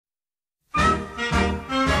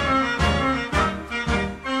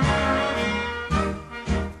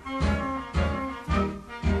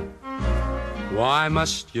Why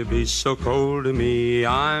must you be so cold to me?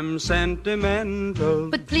 I'm sentimental.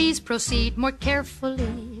 But please proceed more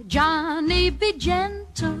carefully. Johnny, be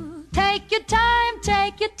gentle. Take your time,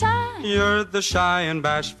 take your time. You're the shy and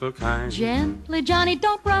bashful kind. Gently, Johnny,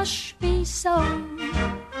 don't rush me so.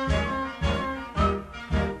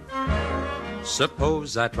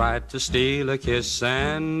 Suppose I tried to steal a kiss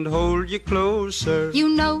and hold you closer. You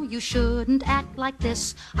know you shouldn't act like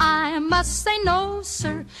this. I must say no,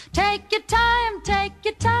 sir. Take your time, take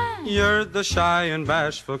your time. You're the shy and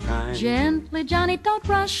bashful kind. Gently, Johnny, don't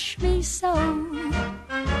rush me so.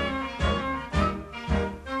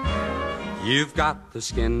 You've got the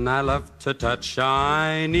skin I love to touch.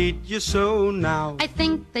 I need you so now. I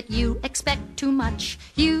think that you expect too much.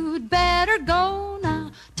 You'd better go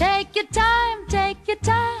now. Take your time, take your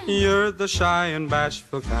time. You're the shy and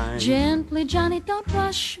bashful kind. Gently, Johnny, don't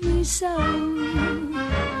rush me so.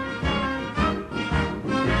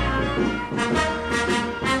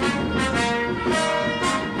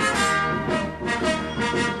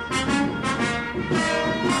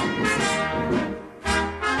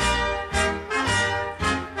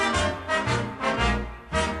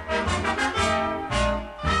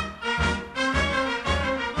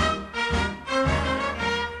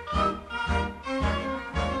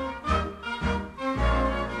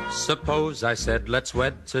 Suppose I said let's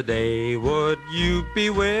wed today, would you be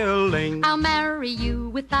willing? I'll marry you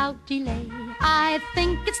without delay. I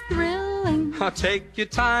think it's thrilling. Oh, take your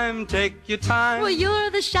time, take your time. Well, you're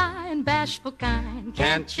the shy and bashful kind.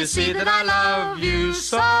 Can't you see that I love you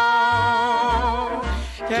so?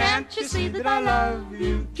 Can't you see that I love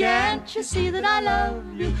you? Can't you see that I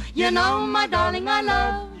love you? You know, my darling, I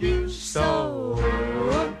love you so.